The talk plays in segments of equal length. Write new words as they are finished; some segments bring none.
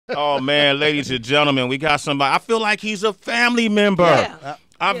Oh man, ladies and gentlemen, we got somebody. I feel like he's a family member. Yeah.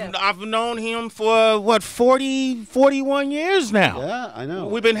 I've known him for what 41 years now. Yeah, I know.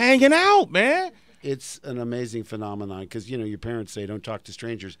 We've been hanging out, man. It's an amazing phenomenon because, you know, your parents say don't talk to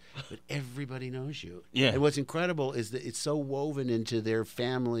strangers, but everybody knows you. Yeah. And what's incredible is that it's so woven into their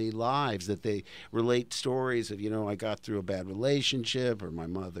family lives that they relate stories of, you know, I got through a bad relationship or my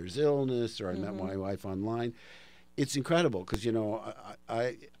mother's illness or I met my wife online. It's incredible because, you know,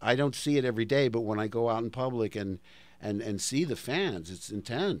 I don't see it every day, but when I go out in public and see the fans, it's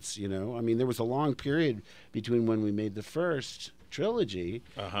intense, you know. I mean, there was a long period between when we made the first trilogy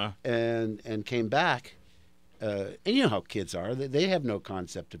and came back. And you know how kids are. They have no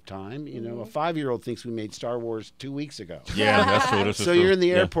concept of time. You know, a 5-year-old thinks we made Star Wars 2 weeks ago. Yeah, that's true. This is So true. you're in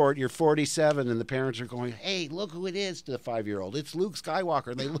the airport, you're 47, and the parents are going, hey, look who it is to the 5-year-old. It's Luke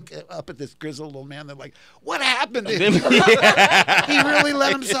Skywalker. And they look up at this grizzled little man. They're like, what happened to him? He really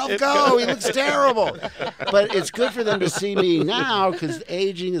let himself go. He looks terrible. But it's good for them to see me now because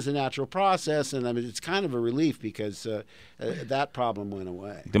aging is a natural process. And I mean, it's kind of a relief because that problem went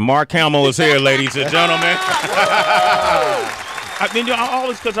away. The Mark Hamill is here, ladies and gentlemen. I mean,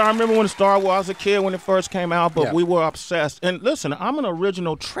 always because I remember when Star Wars, I was a kid when it first came out, but we were obsessed. And listen, I'm an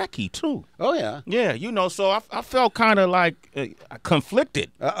original Trekkie too. Oh yeah, yeah. You know, so I felt kind of like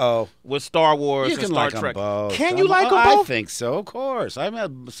conflicted. With Star Wars you and can Star like Trek. Them both. Can you like them both? I think so. Of course. I met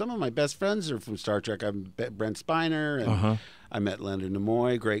some of my best friends are from Star Trek. I'm Brent Spiner and. I met Leonard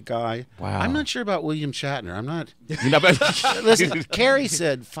Nimoy, great guy. Wow. I'm not sure about William Shatner. I'm not. You know, Listen, Carrie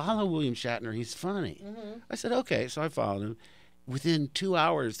said, follow William Shatner. He's funny. I said, okay. So I followed him. Within 2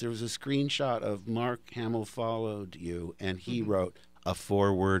 hours, there was a screenshot of Mark Hamill followed you, and he wrote a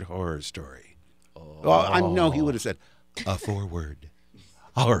 4-word horror story. Well, I know he would have said a 4-word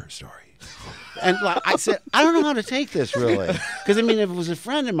horror story. And I said, I don't know how to take this, really. Because, I mean, if it was a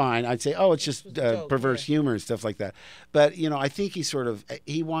friend of mine, I'd say, oh, it's just perverse humor and stuff like that. But, you know, I think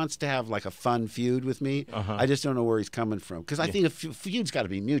he wants to have, like, a fun feud with me. I just don't know where he's coming from. Because I think a feud's got to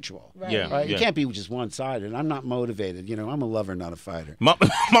be mutual. Right. Yeah. Right? It can't be just one-sided. I'm not motivated. You know, I'm a lover, not a fighter. My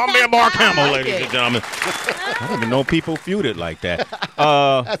man Mark Hamill, ladies and gentlemen. I didn't even know people feuded like that.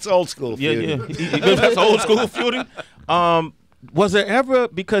 That's old school feuding. Yeah. That's old school feuding. Was there ever,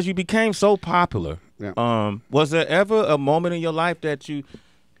 because you became so popular, was there ever a moment in your life that you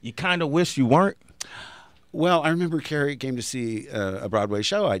kind of wish you weren't? Well, I remember Carrie came to see a Broadway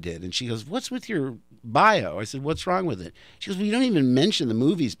show I did, and she goes, what's with your bio? I said, what's wrong with it? She goes, well, you don't even mention the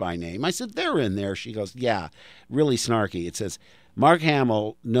movies by name. I said, they're in there. She goes, yeah, really snarky. It says, Mark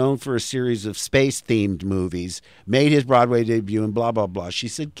Hamill, known for a series of space-themed movies, made his Broadway debut and blah, blah, blah. She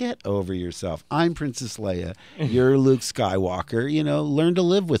said, get over yourself. I'm Princess Leia. You're Luke Skywalker. You know, learn to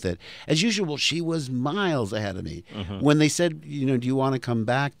live with it. As usual, she was miles ahead of me. When they said, you know, do you want to come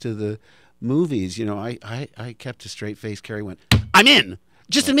back to the movies? You know, I kept a straight face. Carrie went, I'm in.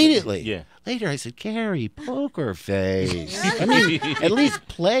 Just immediately. Yeah. Later, I said, Carrie, poker face. I mean, at least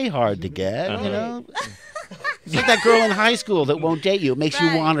play hard to get, you know? It's like that girl in high school that won't date you. It makes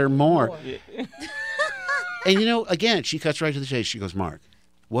you want her more. And, you know, again, she cuts right to the chase. She goes, Mark,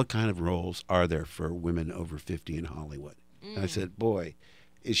 what kind of roles are there for women over 50 in Hollywood? And I said, boy,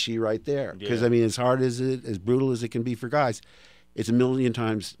 is she right there? Because, I mean, as hard as as brutal as it can be for guys, it's a million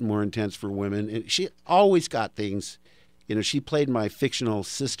times more intense for women. And she always got things. You know, she played my fictional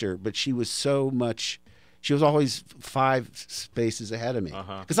sister, but she was she was always 5 spaces ahead of me.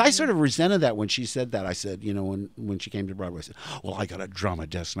 Because I sort of resented that when she said that. I said, you know, when she came to Broadway, I said, well, I got a Drama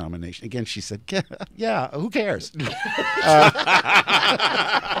Desk nomination. Again, she said, yeah, who cares?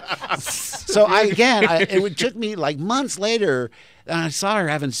 So it took me like months later, and I saw her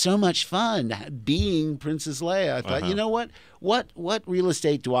having so much fun being Princess Leia. I thought, you know what? What real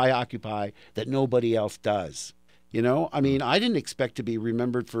estate do I occupy that nobody else does? You know, I mean, I didn't expect to be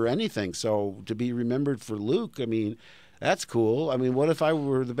remembered for anything. So to be remembered for Luke, I mean, that's cool. I mean, what if I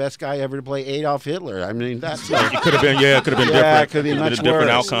were the best guy ever to play Adolf Hitler? I mean, that's It could have been, it could have been different. Yeah, it could be much different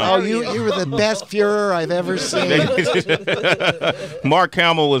worse. outcome. Oh, you were the best Fuhrer I've ever seen. Mark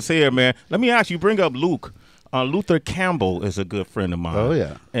Hamill was here, man. Let me ask you, bring up Luke. Luther Campbell is a good friend of mine. Oh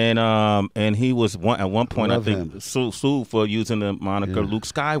yeah, and he was at one point Love I think sued for using the moniker Luke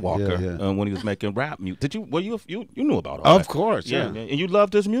Skywalker when he was making rap music. Did you? Well, you knew about all that. Of course, yeah. And you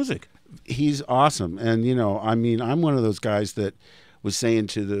loved his music. He's awesome, and you know, I mean, I'm one of those guys that was saying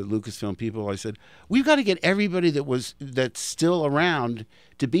to the Lucasfilm people, I said, we've got to get everybody that's still around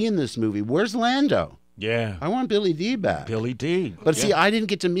to be in this movie. Where's Lando? Yeah. I want Billy D back. Billy D. But see, I didn't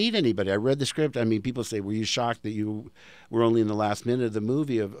get to meet anybody. I read the script. I mean, people say, were you shocked that you were only in the last minute of the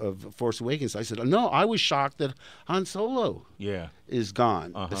movie of Force Awakens? I said, no, I was shocked that Han Solo is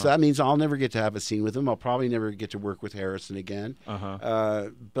gone. So that means I'll never get to have a scene with him. I'll probably never get to work with Harrison again.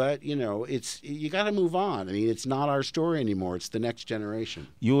 But you know, you got to move on. I mean, it's not our story anymore. It's the next generation.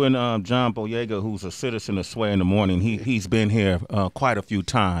 You and John Boyega, who's a citizen of Sway in the Morning, he's been here quite a few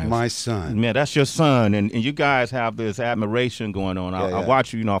times. My son. Man, that's your son, and you guys have this admiration going on. I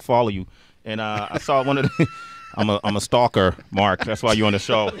watch you, you know, I follow you, and I saw one of the. I'm a stalker, Mark. That's why you're on the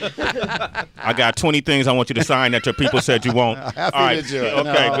show. I got 20 things I want you to sign that your people said you won't. Happy to do it.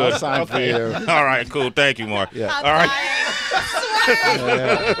 Okay, no, good. I'll sign for you. All right, cool. Thank you, Mark. Yeah. All right.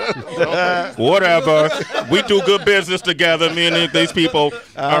 Whatever. We do good business together, me and these people.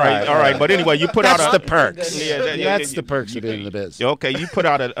 All right. But anyway, you put that's out the perks. That's the perks of being in the biz. Okay, you put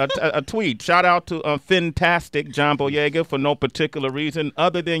out a tweet. Shout out to fantastic John Boyega for no particular reason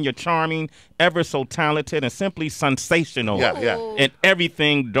other than you're charming, ever so talented, and simply sensational. And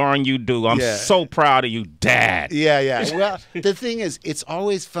everything darn you do. I'm so proud of you, Dad. Well, the thing is, it's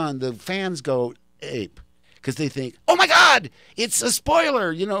always fun. The fans go ape because they think, oh my God, it's a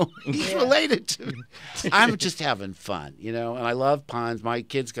spoiler. You know, he's related to me. I'm just having fun, you know, and I love puns. My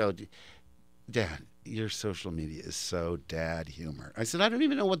kids go, Dad, your social media is so dad humor. I said, I don't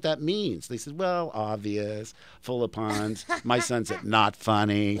even know what that means. They said, well, obvious, full of puns. My son said, not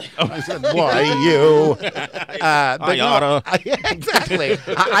funny. I said, why you? But no, exactly.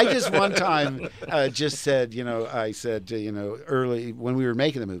 I just one time just said, you know, I said, you know, early when we were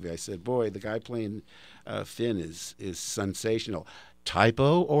making the movie, I said, boy, the guy playing Finn is sensational.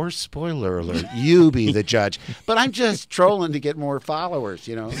 Typo or spoiler alert, you be the judge. But I'm just trolling to get more followers,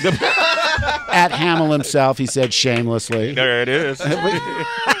 you know. At Hamill himself, he said shamelessly. There it is.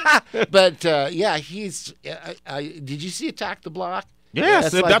 But yeah, he's. Did you see Attack the Block?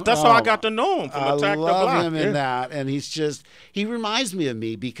 Yes, that's how I got to know him from Attack the Block. I love him in that, and he reminds me of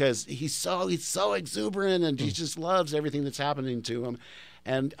me because he's so exuberant and he just loves everything that's happening to him,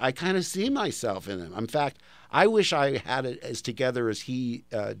 and I kind of see myself in him. In fact, I wish I had it as together as he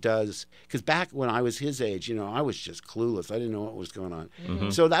does, because back when I was his age, you know, I was just clueless. I didn't know what was going on.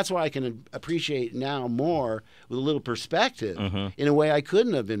 So that's why I can appreciate now more with a little perspective in a way I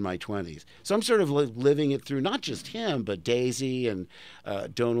couldn't have in my 20s. So I'm sort of living it through, not just him, but Daisy and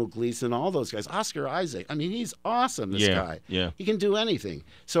Donald Gleason, all those guys. Oscar Isaac. I mean, he's awesome, this guy. Yeah. He can do anything.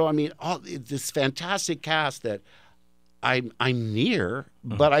 So, I mean, this fantastic cast that I'm near,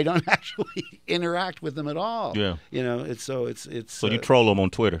 but I don't actually interact with them at all. Yeah, you know, it's so you troll them on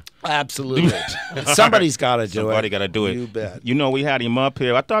Twitter. Absolutely, somebody's got to do it. Somebody got to do it. You bet. You know, we had him up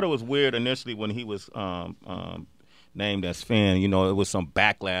here. I thought it was weird initially when he was named as Finn. You know, it was some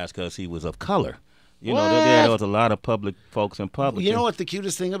backlash because he was of color. You know, there was a lot of public folks in public. You know what the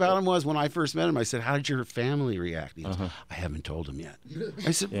cutest thing about him was? When I first met him, I said, how did your family react? He goes, I haven't told him yet. I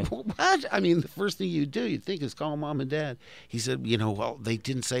said, what? I mean, the first thing you do, you'd think, is call mom and dad. He said, you know, well, they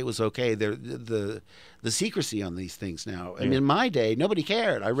didn't say it was okay. The secrecy on these things now. I mean, in my day, nobody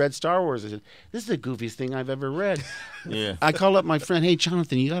cared. I read Star Wars. I said, this is the goofiest thing I've ever read. I called up my friend, hey,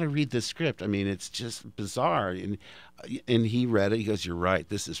 Jonathan, you got to read this script. I mean, it's just bizarre. And he read it. He goes, you're right.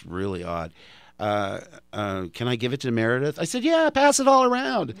 This is really odd. Can I give it to Meredith? I said, yeah, pass it all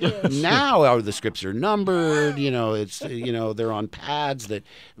around. Now the scripts are numbered, you know, it's, you know, they're on pads that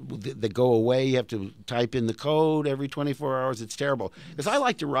go away. You have to type in the code every 24 hours. It's terrible. Because I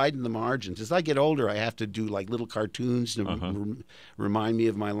like to write in the margins. As I get older, I have to do like little cartoons to remind me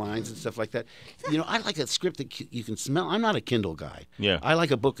of my lines and stuff like that. You know, I like a script that you can smell. I'm not a Kindle guy. I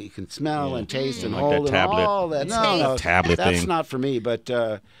like a book that you can smell and taste and hold and all that. No, tablet that's thing. not for me, but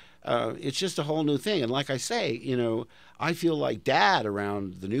it's just a whole new thing. And like I say, you know, I feel like dad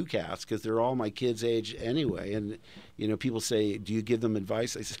around the new cast because they're all my kids' age anyway. And, you know, people say, do you give them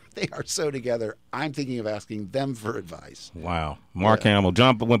advice? I said, they are so together. I'm thinking of asking them for advice. Wow. Mark Hamill.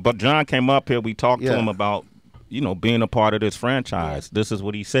 When John came up here, we talked to him about, you know, being a part of this franchise. This is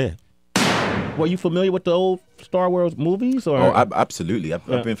what he said. Were you familiar with the old Star Wars movies? Or? Oh, absolutely. I've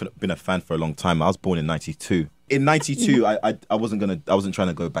been a fan for a long time. I was born in '92. In '92, I wasn't trying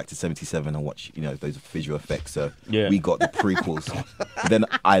to go back to '77 and watch, you know, those visual effects. So we got the prequels. Then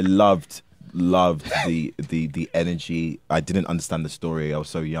I loved the energy. I didn't understand the story. I was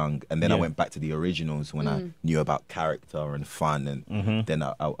so young, and then I went back to the originals when I knew about character and fun, and then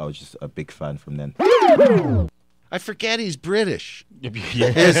I was just a big fan from then. I forget he's British.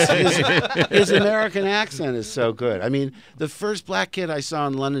 His American accent is so good. I mean, the first black kid I saw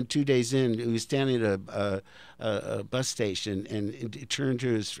in London 2 days in, who was standing at bus station, and he turned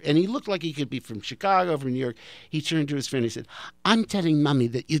to and he looked like he could be from Chicago, from New York. He turned to his friend. He said, "I'm telling Mummy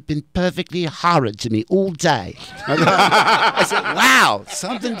that you've been perfectly horrid to me all day." I said, "Wow,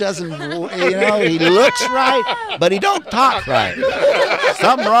 something doesn't, he looks right, but he don't talk right.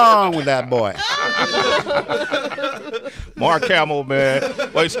 Something wrong with that boy." Mark Hamill, man.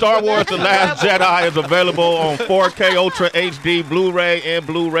 Wait, Star Wars The Last Jedi is available on 4K Ultra HD Blu-ray and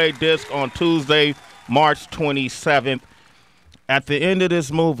Blu-ray disc on Tuesday, March 27th. At the end of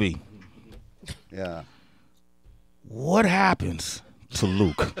this movie, what happens to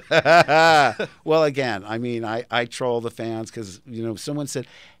Luke? Well, again, I mean, I troll the fans because, someone said,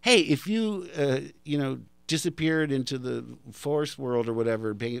 hey, if you, disappeared into the Force world or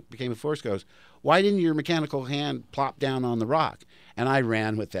whatever, became a Force ghost, why didn't your mechanical hand plop down on the rock? And I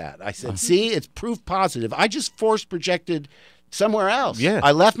ran with that. I said, see, it's proof positive. I just force projected somewhere else. Yeah.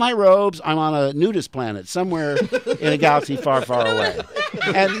 I left my robes. I'm on a nudist planet somewhere in a galaxy far, far away.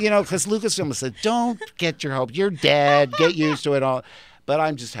 And, because Lucasfilm said, don't get your hopes. You're dead. Get used to it all. But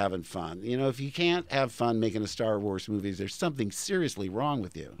I'm just having fun. If you can't have fun making a Star Wars movie, there's something seriously wrong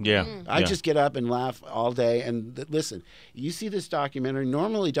with you. Yeah. I just get up and laugh all day. And listen, you see this documentary.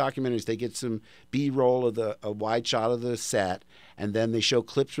 Normally documentaries, they get some B-roll of a wide shot of the set, and then they show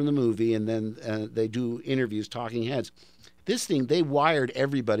clips from the movie, and then they do interviews, talking heads. This thing, they wired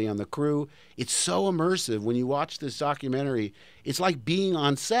everybody on the crew. It's so immersive. When you watch this documentary, it's like being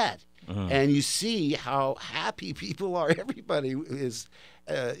on set. And you see how happy people are. Everybody is,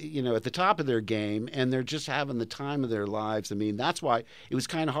 at the top of their game, and they're just having the time of their lives. I mean, that's why it was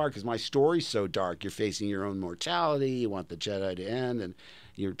kind of hard, because my story's so dark. You're facing your own mortality. You want the Jedi to end, and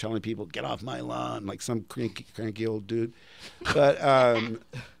you're telling people, get off my lawn, like some cranky old dude. But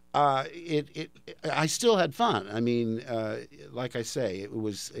I still had fun. I mean, like I say,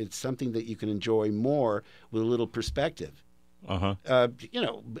 it's something that you can enjoy more with a little perspective.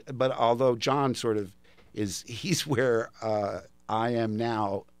 But although John sort of he's where I am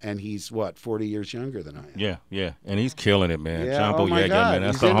now, and he's 40 years younger than I am. Yeah, and he's killing it, man. Yeah, John Boyega, man,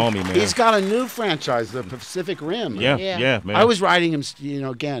 that's the homie, man. He's got a new franchise, the Pacific Rim. Yeah, man. I was writing him,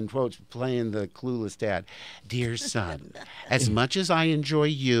 again, quotes, playing the clueless dad. Dear son, as much as I enjoy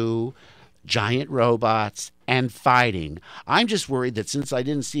you, giant robots, and fighting, I'm just worried that since I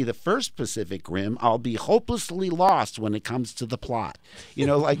didn't see the first Pacific Rim, I'll be hopelessly lost when it comes to the plot.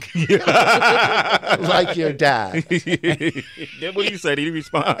 Like like your dad. Then what do you say? Did he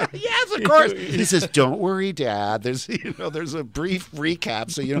respond? Yes, of course. He says, "Don't worry, Dad. There's there's a brief recap."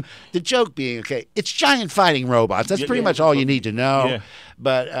 So the joke being, okay, it's giant fighting robots. That's pretty much all you need to know. Yeah.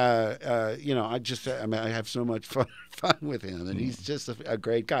 But I have so much fun with him, and he's just a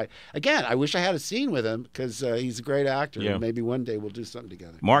great guy. Again, I wish I had a scene with him, because he's a great actor. Yeah. And maybe one day we'll do something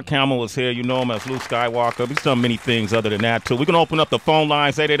together. Mark Hamill is here. You know him as Luke Skywalker. He's done many things other than that, too. We can open up the phone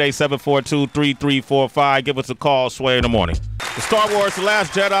lines, 888-742-3345. Give us a call, Sway in the morning. The Star Wars The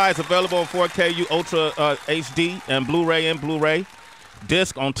Last Jedi is available on 4K Ultra HD and Blu-ray and Blu-ray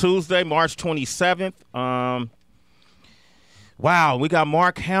disc on Tuesday, March 27th. Wow, we got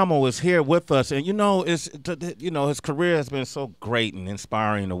Mark Hamill is here with us, and his career has been so great and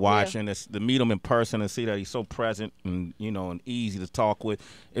inspiring to watch, and to meet him in person and see that he's so present and and easy to talk with.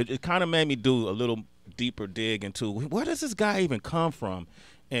 It kind of made me do a little deeper dig into where does this guy even come from,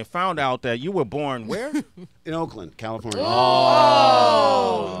 and found out that you were born where? In Oakland, California.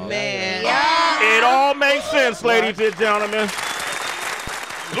 Oh man! Yeah. It all makes sense, ladies and gentlemen.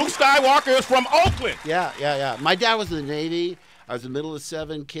 Luke Skywalker is from Oakland. Yeah. My dad was in the Navy. I was the middle of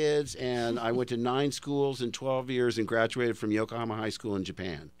 7 kids, and I went to 9 schools in 12 years and graduated from Yokohama High School in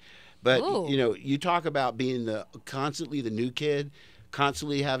Japan. But, you talk about being constantly the new kid,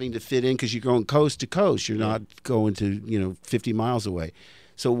 constantly having to fit in, because you're going coast to coast. You're not going to, 50 miles away.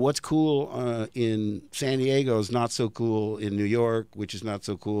 So what's cool in San Diego is not so cool in New York, which is not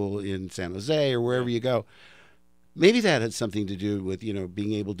so cool in San Jose or wherever you go. Maybe that had something to do with,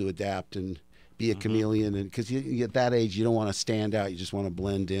 being able to adapt and be a chameleon, and because you at that age you don't want to stand out, you just want to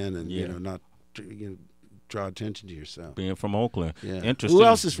blend in and not draw attention to yourself. Being from Oakland, Interesting. Who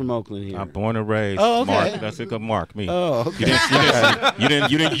else is from Oakland here? I'm born and raised. Oh, okay. Mark, that's a good Mark. Me. Oh, okay. You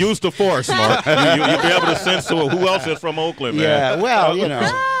didn't use the force, Mark. You'd be able to sense who else is from Oakland, man. Yeah, well,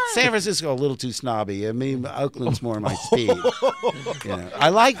 San Francisco a little too snobby. I mean, Oakland's more my speed. I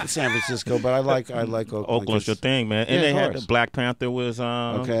like San Francisco, but I like Oakland. Oakland's your thing, man. And they had Black Panther was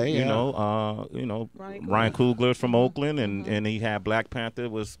Ryan Coogler's from Oakland, and he had Black Panther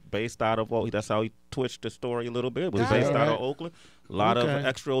was based out of that's how he twitched the story a little bit. It was based out of Oakland. A lot of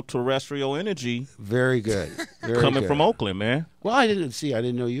extraterrestrial energy. Very good. Coming from Oakland, man. Well, I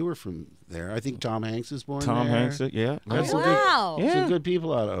didn't know you were from there. I think Tom Hanks is born Tom there. Hanks, yeah. Some good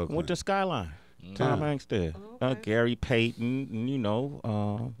people out of Oakland. With the skyline. Tom Hanks did. Gary Payton, you know.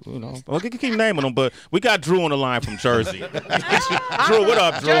 Well, we can keep naming them, but we got Drew on the line from Jersey. Drew, what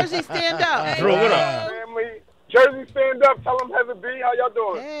up, Drew? Jersey, stand up. Drew, what up? Family. Jersey, stand up. Tell them Heather B. How y'all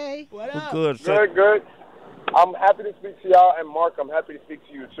doing? Hey, what up? We're good. Good. I'm happy to speak to y'all, and Mark, I'm happy to speak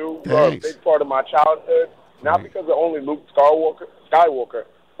to you too. You're a big part of my childhood, not because of only Luke Skywalker,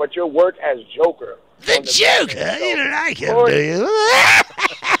 but your work as Joker. The Joker? You don't like him, do you?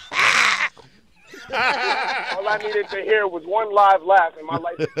 All I needed to hear was one live laugh, and my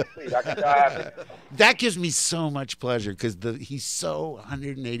life is complete. I can die. That gives me so much pleasure because he's so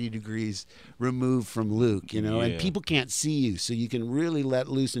 180 degrees removed from Luke, you know, and people can't see you, so you can really let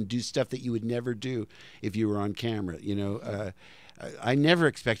loose and do stuff that you would never do if you were on camera, you know. I never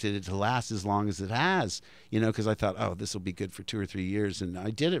expected it to last as long as it has, you know, because I thought, oh, this will be good for 2 or 3 years, and I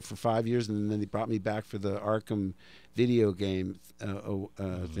did it for 5 years, and then they brought me back for the Arkham video game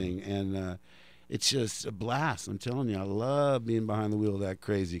thing, and it's just a blast. I'm telling you, I love being behind the wheel of that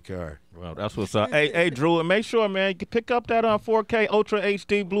crazy car. Well, that's what's up. Hey, Drew, and make sure, man, you pick up that 4K Ultra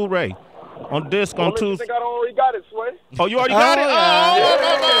HD Blu-ray on disc on Tuesday. I think I already got it, Sway. Oh, you already got it?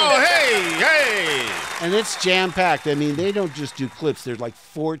 Yeah. Hey. And it's jam-packed. I mean, they don't just do clips. There's like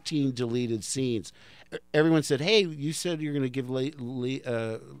 14 deleted scenes. Everyone said, hey, you said you're going to give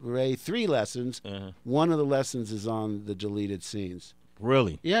Ray 3 lessons. One of the lessons is on the deleted scenes.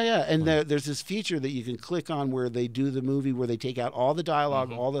 Really? Yeah. And there's this feature that you can click on where they do the movie where they take out all the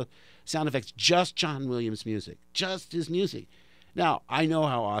dialogue, all the sound effects, just John Williams' music, just his music. Now, I know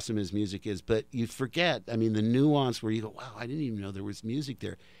how awesome his music is, but you forget, I mean, the nuance where you go, wow, I didn't even know there was music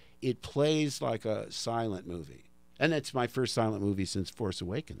there. It plays like a silent movie. And it's my first silent movie since Force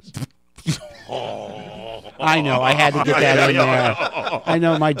Awakens. I know, I had to get that in there. I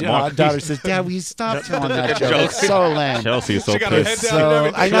know my daughter says, Dad, will you stop telling that joke? It's so lame. Chelsea is so pissed.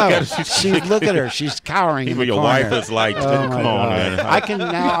 So, I know. Look at her. She's cowering in the your corner. wife is like, come on, man.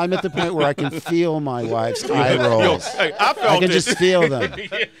 I'm at the point where I can feel my wife's eye rolls. I can just feel them.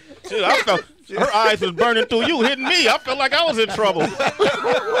 I felt her eyes was burning through you, hitting me. I felt like I was in trouble. Bringing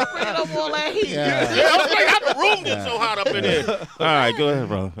up all that heat. I was like, how the room get so hot up in here? All right, go ahead,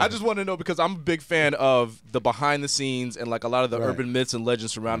 bro. I just want to know, because I'm a big fan of the behind the scenes and like a lot of the urban myths and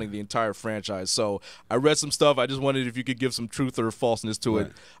legends surrounding the entire franchise. So I read some stuff. I just wondered if you could give some truth or falseness to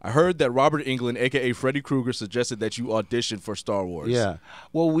it. I heard that Robert Englund, a.k.a. Freddy Krueger, suggested that you auditioned for Star Wars. Yeah.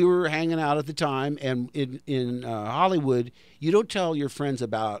 Well, we were hanging out at the time, and in Hollywood, you don't tell your friends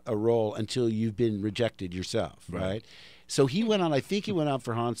about a role until you've been rejected yourself, right? So he went on, I think he went out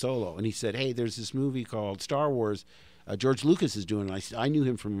for Han Solo, and he said, hey, there's this movie called Star Wars. George Lucas is doing it. I knew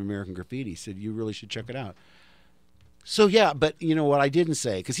him from American Graffiti. He said, you really should check it out. So, yeah, but you know what I didn't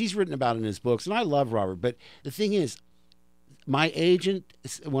say, because he's written about it in his books, and I love Robert, but the thing is, my agent,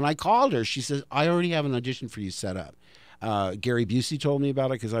 when I called her, she says, I already have an audition for you set up. Gary Busey told me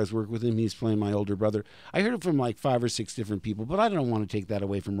about it because I was working with him. He's playing my older brother. I heard it from like 5 or 6 different people, but I don't want to take that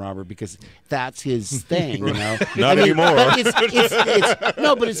away from Robert because that's his thing, you know. Not anymore. But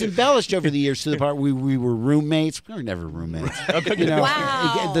it's embellished over the years to the part we were roommates. We were never roommates. You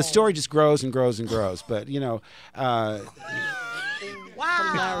know, the story just grows and grows and grows. But you know.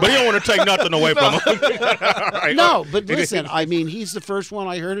 But you don't want to take nothing away from him. Right. No, but listen, I mean, he's the first one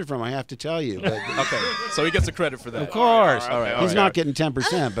I heard it from, I have to tell you. But, okay, so he gets the credit for that. Of course. All right. He's not getting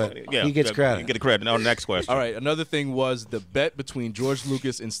 10%, but he gets credit. You get the credit. Now, next question. All right, another thing was the bet between George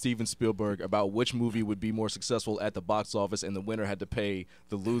Lucas and Steven Spielberg about which movie would be more successful at the box office, and the winner had to pay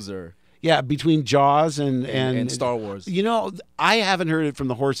the loser. Yeah, between Jaws and Star Wars. You know, I haven't heard it from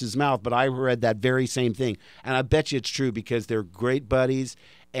the horse's mouth, but I read that very same thing. And I bet you it's true because they're great buddies.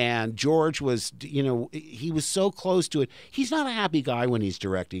 And George was, you know, he was so close to it. He's not a happy guy when he's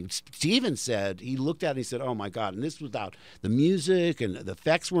directing. Steven said, he looked at it and he said, oh, my God. And this was without the music and the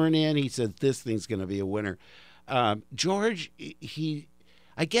effects weren't in. He said, this thing's going to be a winner. George,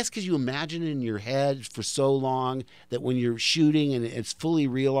 I guess because you imagine it in your head for so long that when you're shooting and it's fully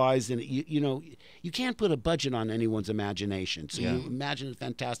realized, and you know, you can't put a budget on anyone's imagination. So you imagine it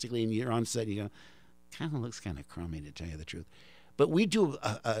fantastically, and you're on set, and you go, kind of looks kind of crummy, to tell you the truth. But we do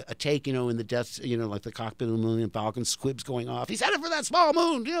a take, you know, in the deaths, you know, like the cockpit of the Millennium Falcon, squibs going off. He's headed for that small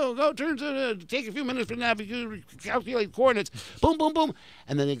moon. You know, go turn to take a few minutes for navigation, calculate coordinates. Boom, boom, boom,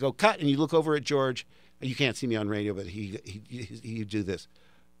 and then they go cut, and you look over at George. You can't see me on radio, but he do this.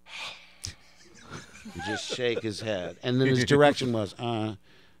 You just shake his head, and then his direction was,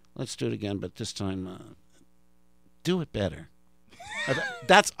 let's do it again, but this time, do it better.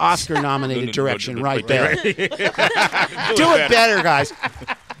 That's Oscar-nominated direction right there. Do it better, guys.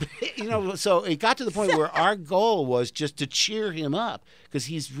 so it got to the point where our goal was just to cheer him up because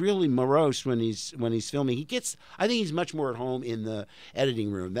he's really morose when he's filming. I think he's much more at home in the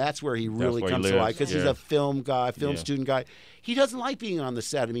editing room. That's where he really comes to life because he's a film guy, student guy. He doesn't like being on the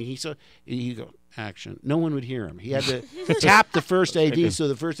set. I mean, he go action. No one would hear him. He had to tap the first AD so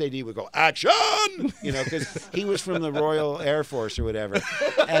the first AD would go action. Because he was from the Royal Air Force or whatever,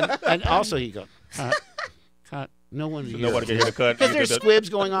 and also he go cut. No one would hear. Nobody can hear the cut because there's squibs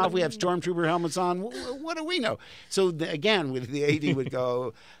going off. We have stormtrooper helmets on. What do we know? So again, with the AD would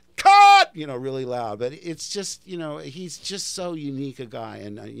go cut, really loud. But it's just, he's just so unique a guy,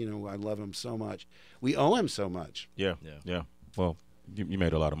 and I love him so much. We owe him so much. Yeah. Well, you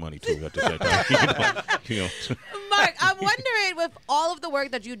made a lot of money too at the same time. Mark, I'm wondering, with all of the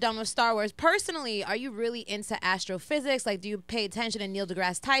work that you've done with Star Wars, personally, are you really into astrophysics? Like, do you pay attention to Neil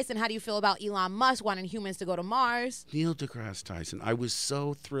deGrasse Tyson? How do you feel about Elon Musk wanting humans to go to Mars? Neil deGrasse Tyson. I was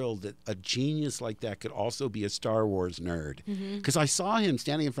so thrilled that a genius like that could also be a Star Wars nerd. Because I saw him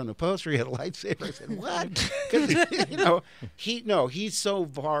standing in front of a poster. He had a lightsaber. I said, what? He's so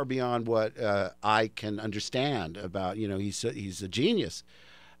far beyond what I can understand about, he's a genius.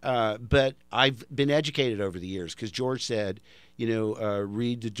 But I've been educated over the years because George said,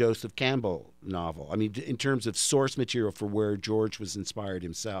 read the Joseph Campbell novel. I mean, in terms of source material for where George was inspired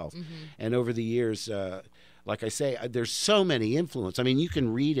himself. And over the years, like I say, there's so many influences. I mean, you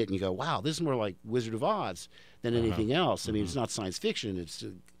can read it and you go, wow, this is more like Wizard of Oz than anything else. I mean, it's not science fiction. It's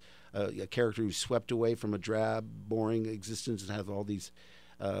a character who's swept away from a drab, boring existence and has all these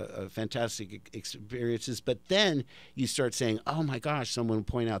fantastic experiences. But then you start saying, oh my gosh, someone would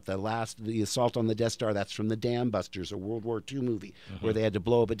point out the assault on the Death Star, that's from the Dam Busters, a World War II movie where they had to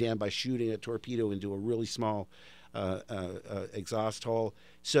blow up a dam by shooting a torpedo into a really small exhaust hole.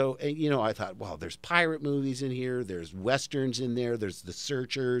 So, I thought, well, there's pirate movies in here, there's westerns in there, there's The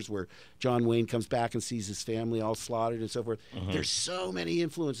Searchers where John Wayne comes back and sees his family all slaughtered and so forth. There's so many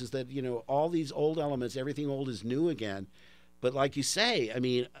influences that, all these old elements, everything old is new again. But like you say, I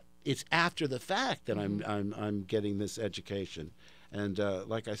mean, it's after the fact that I'm getting this education, and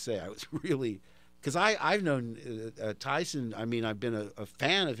like I say, I was really, because I've known Tyson. I mean, I've been a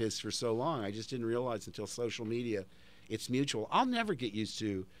fan of his for so long. I just didn't realize until social media, it's mutual. I'll never get used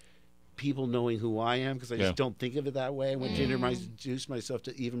to people knowing who I am because I just don't think of it that way. I went to introduce myself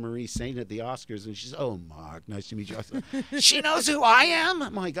to Eva Marie Saint at the Oscars, and she's, oh, Mark, nice to meet you. I thought, she knows who I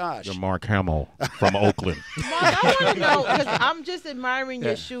am? My gosh. You're Mark Hamill from Oakland. Mark, I want to know, because I'm just admiring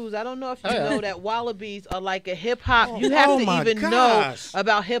your shoes. I don't know if you know that wallabies are like a hip-hop. You have to even know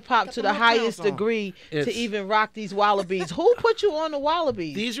about hip-hop to the highest degree to even rock these wallabies. Who put you on the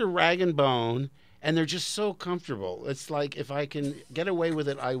wallabies? These are Rag & Bone. And they're just so comfortable. It's like if I can get away with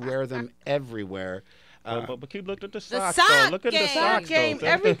it, I wear them everywhere. But keep looking at the socks. sock Look at the game. socks. Game,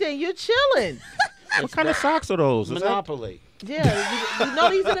 everything. You're chilling. What kind of socks are those? Monopoly. Yeah,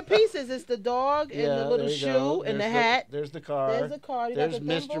 these are the pieces. It's the dog and the little shoe and the hat. There's the car. There's the car. There's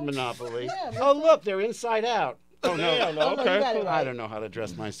Mr. Monopoly. Yeah, oh, look, they're inside out. Oh, no. Okay. Right. I don't know how to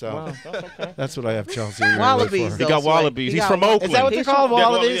dress myself. Wow, that's okay. That's what I have Chelsea. Wallabies. He got wallabies. He's from Oakland. Is that what they're called,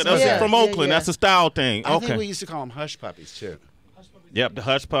 wallabies? That's from Oakland. That's a style thing. I think we used to call them hush puppies, too. Yep, the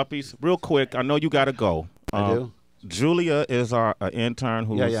hush puppies. Real quick, I know you got to go. I do. Julia is our intern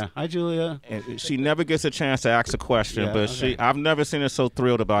who Hi, Julia. She never gets a chance to ask a question, but I've never seen her so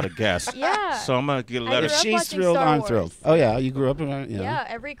thrilled about a guest. Yeah. So I'm gonna get a letter. If she's thrilled, I'm thrilled. Oh yeah, you grew up around. Yeah,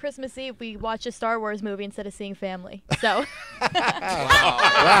 every Christmas Eve we watch a Star Wars movie instead of seeing family. So wow.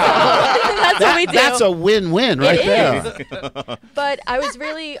 That's what we do. That's a win-win right there. But I was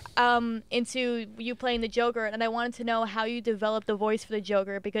really into you playing the Joker, and I wanted to know how you developed the voice for the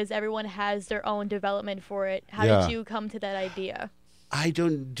Joker because everyone has their own development for it. How did you come to that idea? I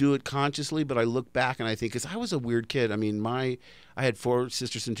don't do it consciously, but I look back and I think, because I was a weird kid. I mean, I had 4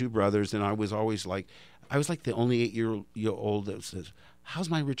 sisters and 2 brothers, and I was always like, I was like the only 8-year-old that says, how's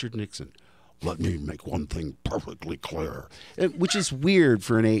my Richard Nixon? Let me make one thing perfectly clear, which is weird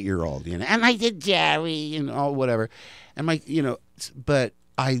for an 8-year-old, And I did Jerry and all whatever, and but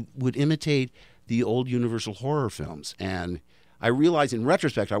I would imitate the old Universal horror films, and I realized in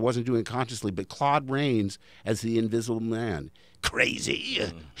retrospect I wasn't doing it consciously, but Claude Rains as the Invisible Man. Crazy.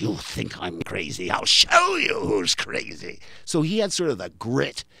 You think I'm crazy. I'll show you who's crazy. So he had sort of the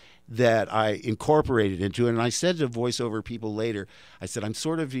grit that I incorporated into it. And I said to voiceover people later, I said,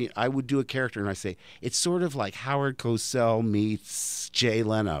 I would do a character and I say, it's sort of like Howard Cosell meets Jay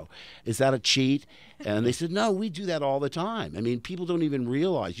Leno. Is that a cheat? And they said, no, we do that all the time. I mean, people don't even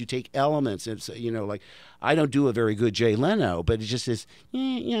realize you take elements and, like, I don't do a very good Jay Leno, but it just is,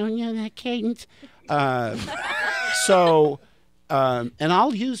 that cadence. So and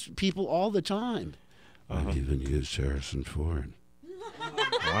I'll use people all the time. I've even used Harrison Ford.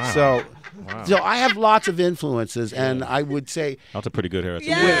 Wow. So I have lots of influences, and I would say that's a pretty good Harrison.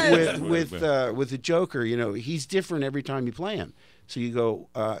 Yes. With the Joker, he's different every time you play him. So you go,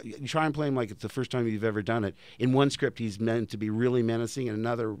 you try and play him like it's the first time you've ever done it. In one script, he's meant to be really menacing, and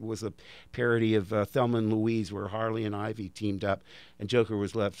another was a parody of Thelma and Louise, where Harley and Ivy teamed up, and Joker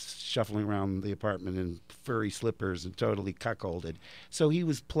was left shuffling around the apartment in furry slippers and totally cuckolded. So he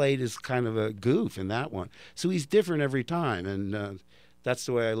was played as kind of a goof in that one. So he's different every time, and that's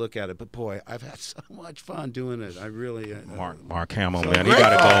the way I look at it. But boy, I've had so much fun doing it. I really Mark Hamill, man, he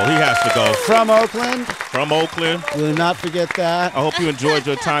gotta go. He has to go. From Oakland. From Oakland. Will not forget that. I hope you enjoyed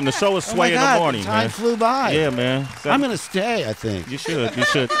your time. The show is Sway in the morning, time flew by. Yeah, man. I'm gonna stay. I think you should. You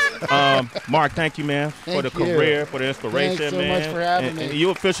should. Mark, thank you, man, for the career, for the inspiration, Thanks so man. much for having me. And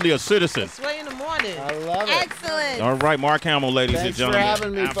you officially a citizen. Sway in the morning. I love it. Excellent. All right, Mark Hamill, ladies and gentlemen. Thanks for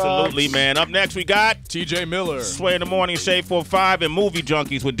having me, Absolutely, folks. man. Up next, we got TJ Miller. Sway in the morning, Shade 45, and Movie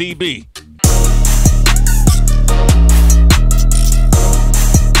Junkies with DB.